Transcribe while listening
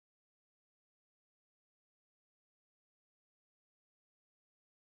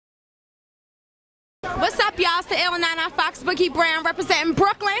What's up, y'all? It's the L9 Fox Boogie Brown representing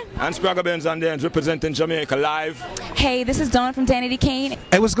Brooklyn. And Sprague Benz and Dance representing Jamaica live. Hey, this is Dawn from Danity Kane.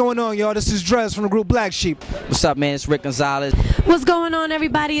 Hey, what's going on, y'all? This is Drez from the group Black Sheep. What's up, man? It's Rick Gonzalez. What's going on,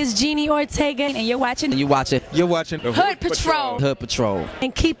 everybody? It's Jeannie Ortega. And you're watching You're watching Hood Patrol. Hood Patrol.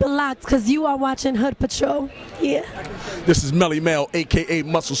 And keep it locked, because you are watching Hood Patrol. Yeah. This is Melly Mel, a.k.a.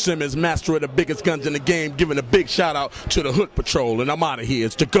 Muscle Simmons, master of the biggest guns in the game, giving a big shout out to the Hood Patrol. And I'm out of here.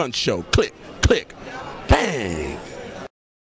 It's the Gun Show. Click, click, bang.